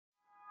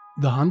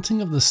The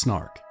Hunting of the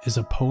Snark is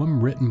a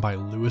poem written by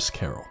Lewis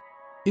Carroll.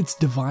 It's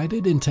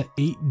divided into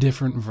 8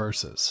 different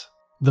verses.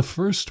 The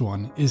first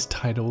one is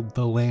titled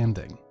The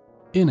Landing.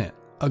 In it,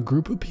 a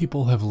group of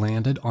people have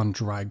landed on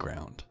dry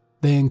ground.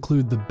 They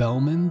include the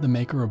bellman, the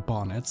maker of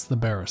bonnets, the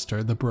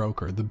barrister, the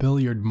broker, the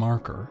billiard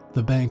marker,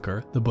 the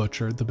banker, the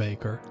butcher, the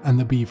baker, and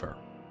the beaver.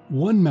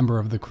 One member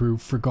of the crew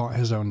forgot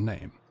his own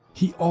name.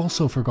 He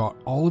also forgot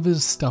all of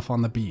his stuff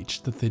on the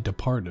beach that they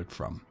departed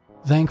from.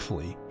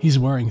 Thankfully, he's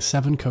wearing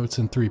 7 coats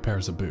and 3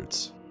 pairs of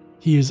boots.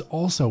 He is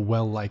also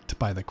well liked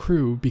by the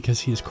crew because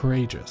he is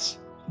courageous.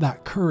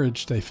 That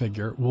courage, they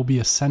figure, will be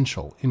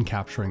essential in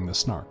capturing the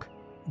Snark.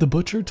 The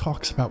butcher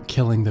talks about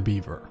killing the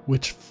beaver,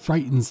 which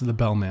frightens the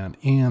bellman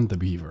and the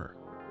beaver.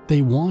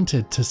 They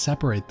wanted to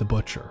separate the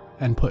butcher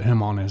and put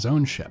him on his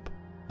own ship.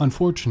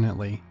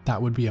 Unfortunately,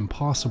 that would be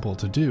impossible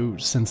to do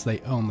since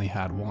they only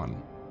had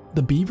one.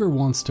 The beaver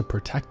wants to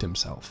protect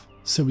himself,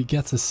 so he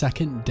gets a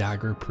second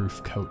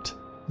dagger-proof coat.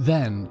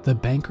 Then, the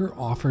banker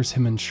offers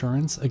him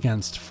insurance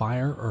against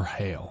fire or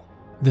hail.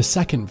 The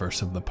second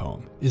verse of the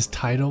poem is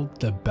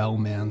titled The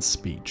Bellman's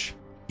Speech.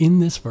 In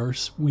this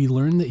verse, we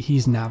learn that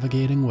he's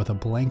navigating with a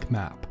blank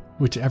map,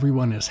 which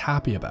everyone is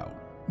happy about.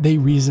 They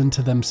reason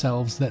to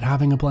themselves that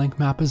having a blank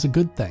map is a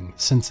good thing,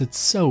 since it's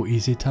so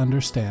easy to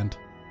understand.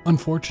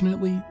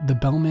 Unfortunately, the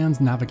bellman's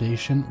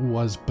navigation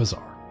was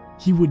bizarre.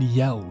 He would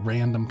yell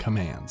random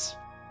commands.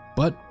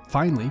 But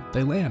finally,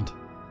 they land.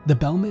 The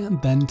bellman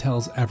then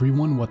tells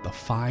everyone what the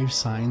 5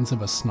 signs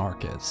of a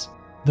Snark is.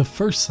 The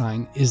first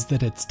sign is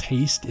that its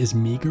taste is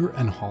meager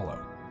and hollow.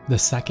 The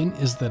second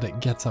is that it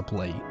gets up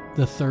late.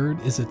 The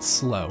third is it's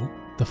slow.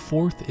 The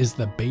fourth is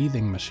the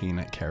bathing machine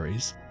it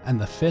carries.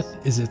 And the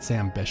 5th is its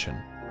ambition.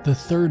 The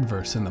third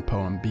verse in the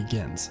poem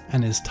begins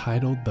and is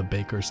titled The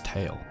Baker's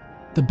Tale.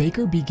 The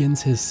baker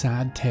begins his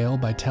sad tale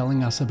by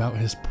telling us about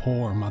his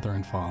poor mother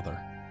and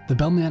father. The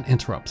bellman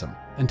interrupts him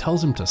and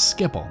tells him to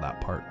skip all that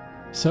part.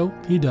 So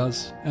he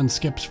does, and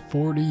skips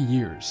 40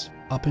 years,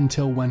 up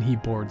until when he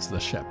boards the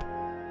ship.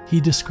 He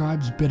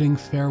describes bidding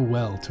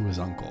farewell to his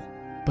uncle,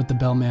 but the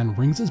bellman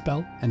rings his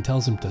bell and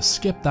tells him to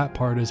skip that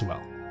part as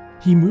well.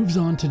 He moves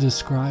on to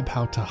describe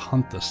how to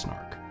hunt the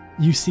Snark.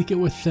 You seek it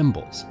with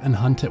thimbles and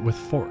hunt it with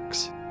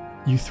forks.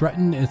 You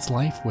threaten its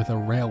life with a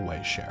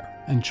railway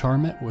share and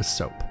charm it with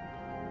soap.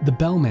 The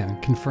bellman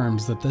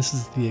confirms that this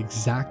is the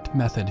exact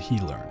method he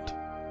learned.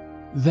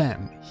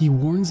 Then, he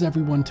warns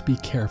everyone to be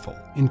careful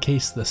in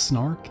case the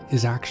Snark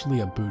is actually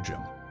a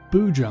boojum.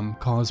 Boojum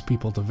cause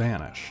people to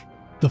vanish.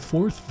 The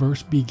 4th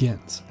verse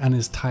begins and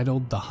is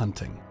titled The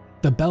Hunting.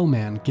 The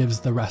bellman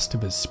gives the rest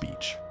of his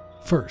speech.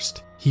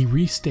 First, he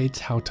restates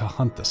how to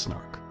hunt the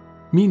Snark.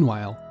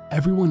 Meanwhile,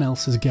 everyone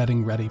else is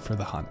getting ready for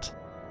the hunt.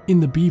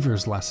 In the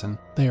beaver's lesson,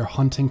 they are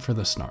hunting for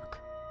the Snark.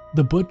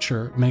 The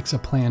butcher makes a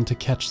plan to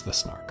catch the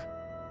Snark.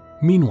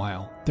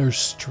 Meanwhile, there's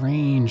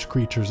strange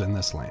creatures in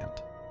this land.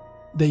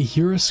 They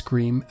hear a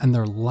scream and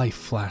their life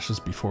flashes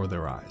before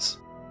their eyes.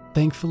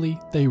 Thankfully,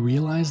 they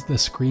realize the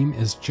scream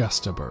is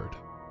just a bird.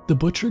 The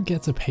butcher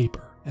gets a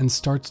paper and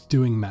starts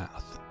doing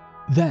math.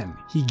 Then,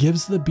 he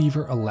gives the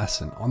beaver a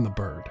lesson on the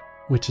bird,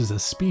 which is a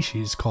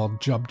species called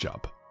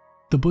jubjub.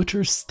 The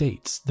butcher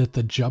states that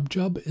the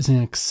jubjub is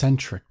an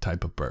eccentric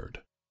type of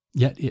bird,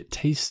 yet it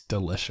tastes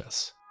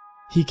delicious.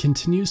 He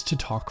continues to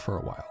talk for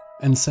a while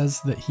and says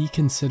that he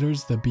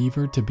considers the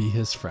beaver to be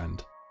his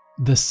friend.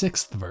 The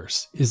 6th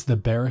verse is the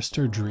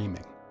barrister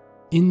dreaming.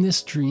 In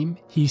this dream,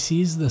 he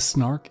sees the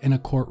Snark in a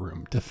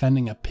courtroom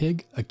defending a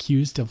pig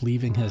accused of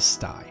leaving his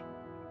sty.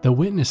 The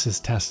witnesses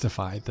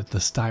testify that the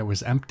sty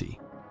was empty.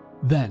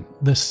 Then,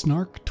 the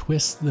Snark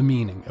twists the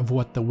meaning of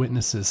what the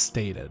witnesses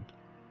stated.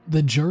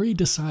 The jury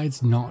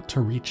decides not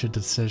to reach a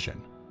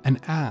decision and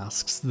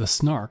asks the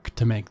Snark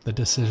to make the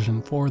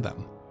decision for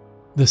them.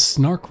 The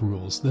Snark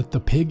rules that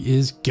the pig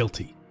is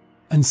guilty,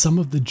 and some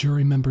of the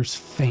jury members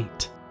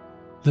faint.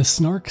 The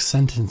Snark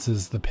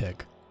sentences the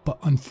pig, but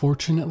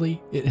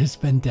unfortunately it has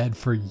been dead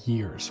for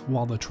years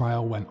while the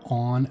trial went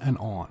on and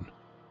on.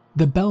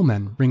 The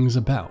bellman rings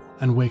a bell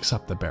and wakes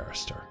up the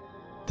barrister.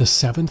 The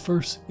 7th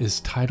verse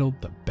is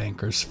titled The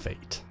Banker's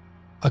Fate.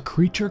 A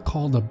creature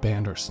called a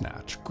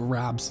bandersnatch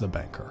grabs the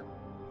banker.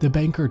 The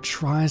banker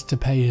tries to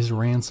pay his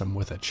ransom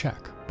with a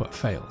check, but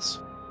fails.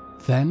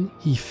 Then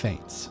he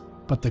faints,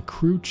 but the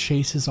crew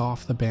chases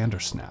off the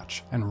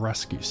bandersnatch and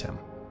rescues him.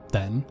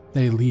 Then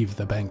they leave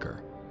the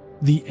banker.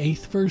 The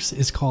 8th verse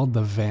is called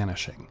The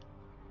Vanishing.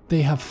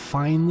 They have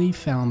finally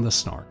found the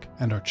Snark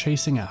and are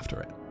chasing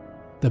after it.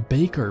 The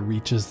baker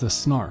reaches the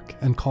Snark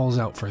and calls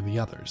out for the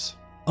others.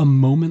 A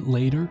moment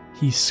later,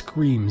 he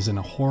screams in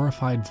a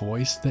horrified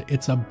voice that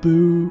it's a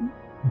boo,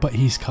 but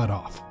he's cut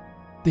off.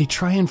 They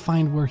try and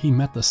find where he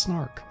met the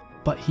Snark,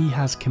 but he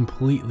has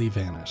completely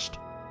vanished.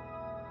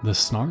 The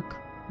Snark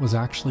was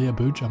actually a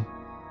boojum.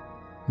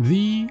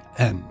 The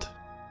end.